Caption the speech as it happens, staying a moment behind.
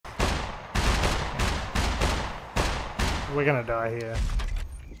We're gonna die here.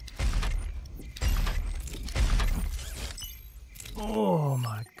 Oh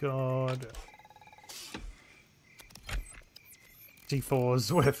my god.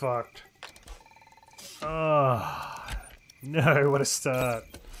 D4s, we're fucked. Oh no, what a start.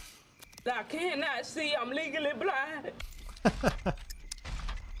 I cannot see, I'm legally blind.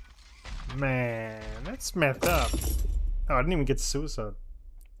 Man, that's messed up. Oh, I didn't even get suicide.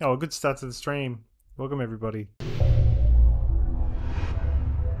 Oh, a good start to the stream. Welcome everybody.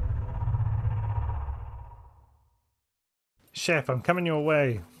 Chef, I'm coming your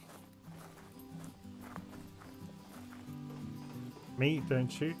way. Me, don't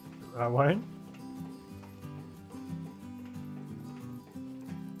shoot. I won't.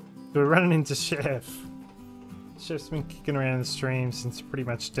 We're running into Chef. Chef's been kicking around the stream since pretty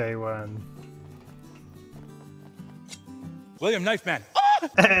much day one. William, knife man.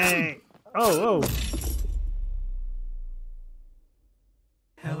 Hey! Oh, oh!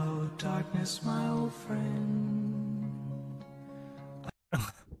 Hello, darkness, my old friend.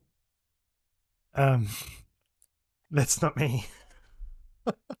 That's not me.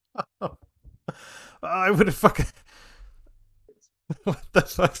 I would have fucking... What the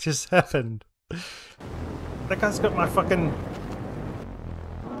fuck just happened? That guy's got my fucking...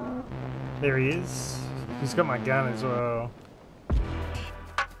 There he is. He's got my gun as well.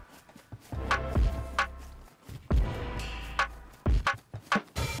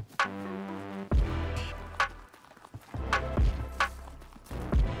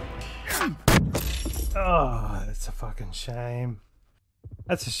 Oh, that's a fucking shame.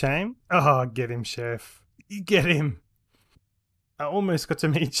 That's a shame. Oh, get him, Chef. You get him. I almost got to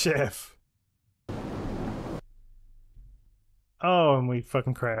meet Chef. Oh, and we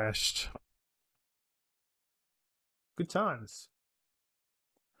fucking crashed. Good times.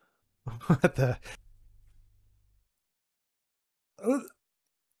 What the... What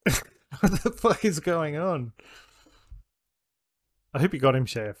the fuck is going on? I hope you got him,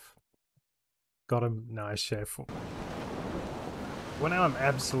 Chef. Got him. Nice, Chef. Well, now I'm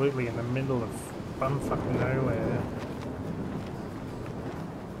absolutely in the middle of bumfuck nowhere.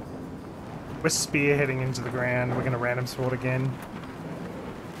 We're spearheading into the ground. We're gonna random sword again.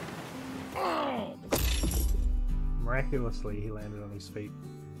 Miraculously, he landed on his feet.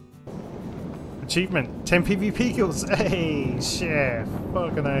 Achievement: 10 PvP kills. Hey, Chef.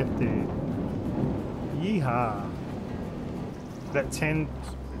 Fucking oath, dude. Yeehaw. That 10...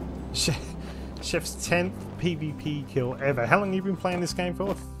 Chef's 10th PvP kill ever. How long have you been playing this game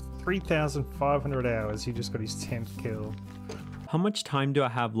for? 3,500 hours. He just got his 10th kill. How much time do I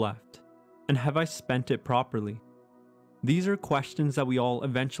have left? And have I spent it properly? These are questions that we all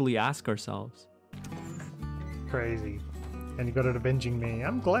eventually ask ourselves. Crazy. And you got it avenging me.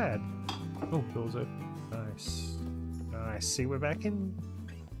 I'm glad. Oh, doors open. Nice. Nice. See, we're back in.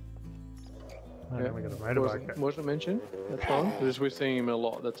 Oh, Yeah, we got a motorbike. wasn't mentioned. That's fine. Just we're seeing him a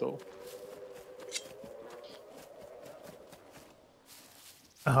lot. That's all.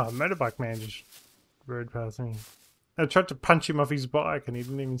 Oh, motorbike man just rode past me. I tried to punch him off his bike and he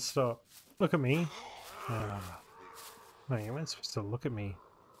didn't even stop. Look at me. Oh. No, you weren't supposed to look at me.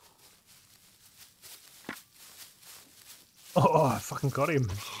 Oh, I fucking got him.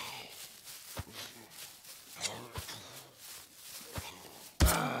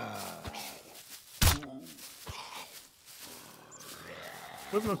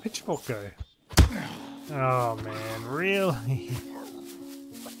 Where'd my pitchfork go? Oh man, really?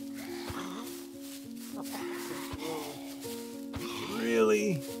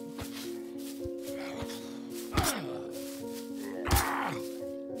 Really?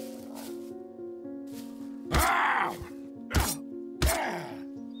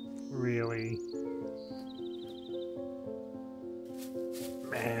 Really?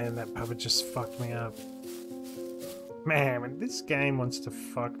 Man, that puppet just fucked me up. Man, when this game wants to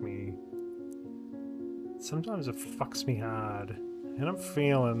fuck me, sometimes it fucks me hard. And I'm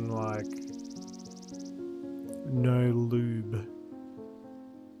feeling like no lube.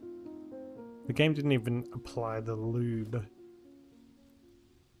 The game didn't even apply the lube.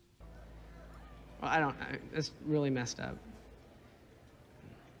 Well, I don't know. It's really messed up.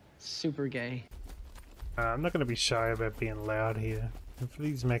 Super gay. I'm not going to be shy about being loud here. If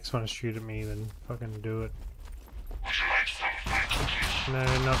these mechs want to shoot at me, then fucking do it. No,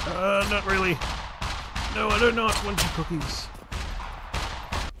 not really. No, I do not want your cookies.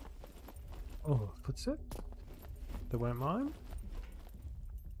 Oh, footstep? They won't mind?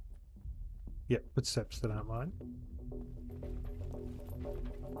 Yep, footsteps that aren't mine.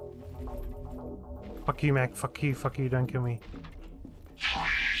 Fuck you, Mac. Fuck you, don't kill me.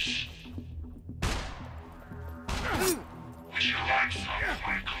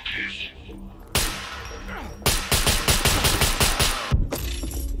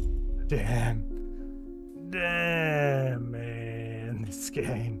 This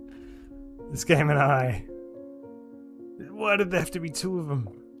game. This game and I. Why did there have to be two of them?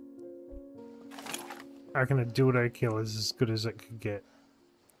 I reckon a dildo kill is as good as it could get.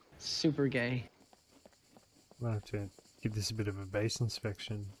 Super gay. I'm gonna have to give this a bit of a base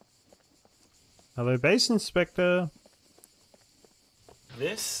inspection. Hello, base inspector.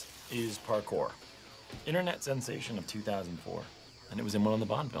 This is parkour. Internet sensation of 2004. And it was in one of the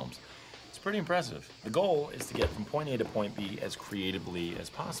Bond films. It's pretty impressive. The goal is to get from point A to point B as creatively as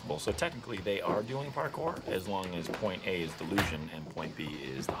possible. So technically they are doing parkour as long as point A is delusion and point B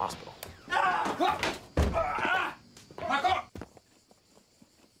is the hospital.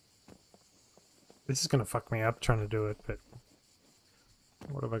 This is gonna fuck me up trying to do it, but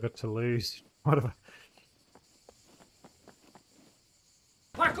what have I got to lose? What have I...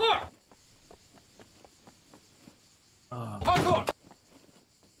 Parkour! Oh. Parkour!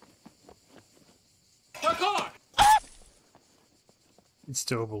 Parkour! It's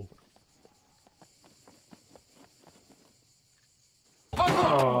doable.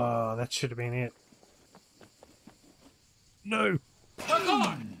 Parkour! Oh, that should have been it. No!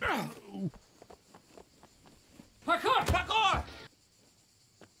 Parkour! Parkour! Parkour!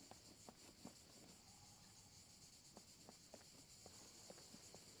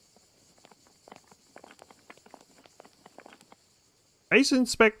 Base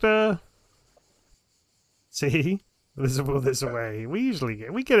inspector! See? There's a will, there's a way. We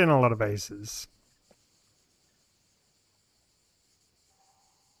get in a lot of bases.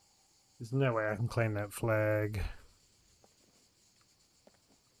 There's no way I can claim that flag.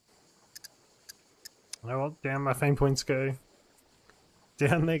 Oh well, down my fame points go.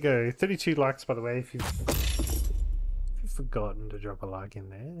 Down they go. 32 likes, by the way, if you've forgotten to drop a like in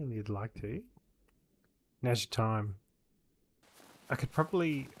there and you'd like to. Now's your time. I could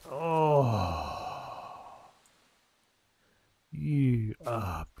probably... Oh... You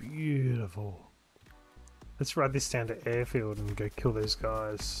are beautiful. Let's ride this down to airfield and go kill those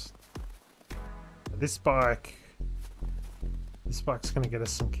guys. This bike's gonna get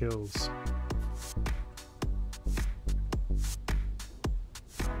us some kills.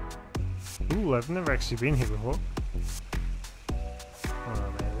 Ooh, I've never actually been here before.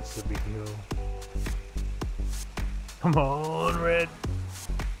 Oh man, this is a big hill. Come on, Red.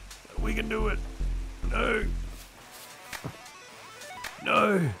 We can do it. No.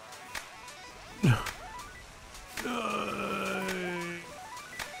 No. No. No.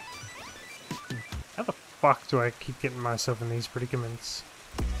 How the fuck do I keep getting myself in these predicaments?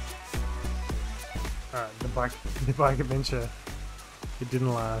 Alright, the bike adventure. It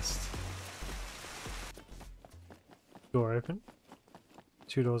didn't last. Door open.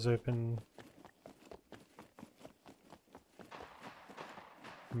 Two doors open.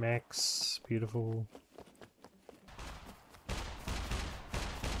 Max, beautiful.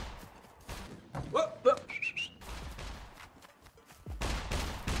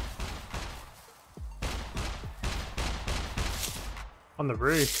 On the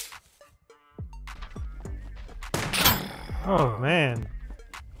roof. Oh man.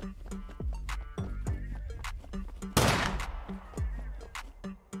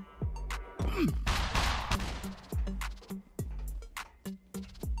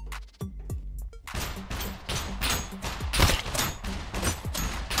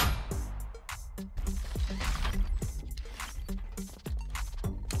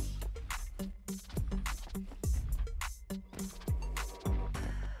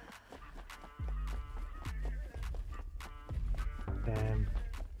 Damn.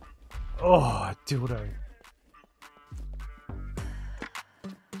 Oh, dildo.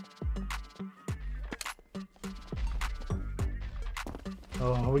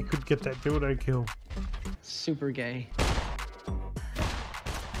 Oh, we could get that dildo kill. Super gay.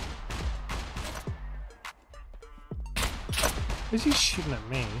 Is he shooting at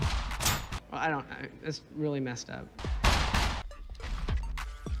me? Well, I don't know. It's really messed up.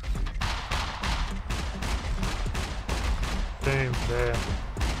 Boom, there.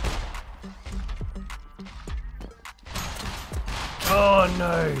 Oh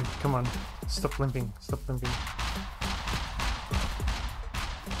no! Come on. Stop limping. Stop limping.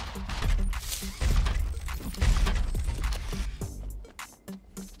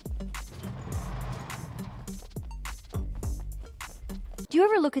 Do you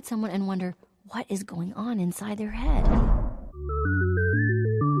ever look at someone and wonder what is going on inside their head?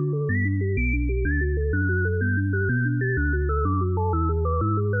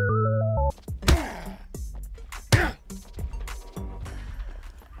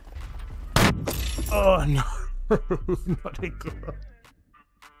 Oh no! Not again.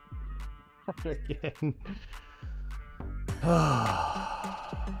 Not again.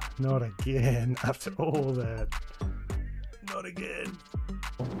 Not again. After all that. Not again.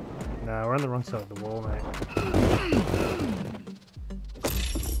 No, we're on the wrong side of the wall, mate. I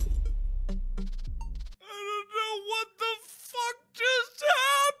don't know what the fuck just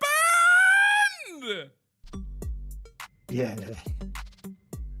happened! Yeah.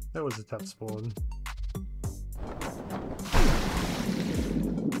 That was a tough spawn.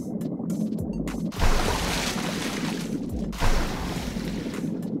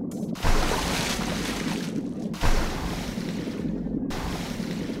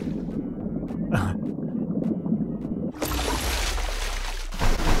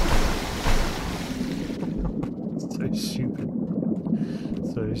 So stupid.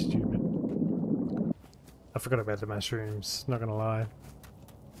 So stupid. I forgot about the mushrooms, not gonna lie.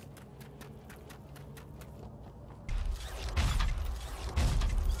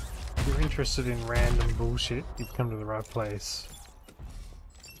 If you're interested in random bullshit, you've come to the right place.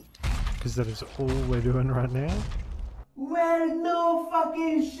 Because that is all we're doing right now. Well, no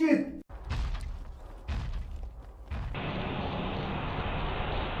fucking shit.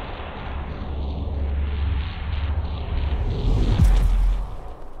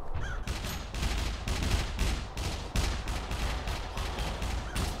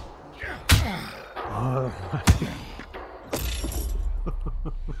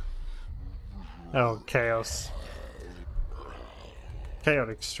 Oh, chaos.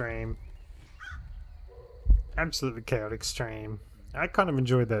 Chaotic stream. Absolutely chaotic stream. I kind of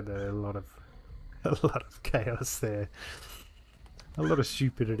enjoyed that though. A lot of chaos there. A lot of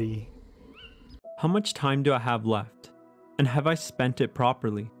stupidity. How much time do I have left? And have I spent it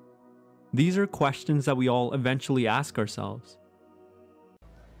properly? These are questions that we all eventually ask ourselves.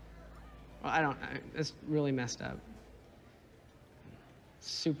 Well, I don't know. It's really messed up.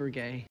 Super gay.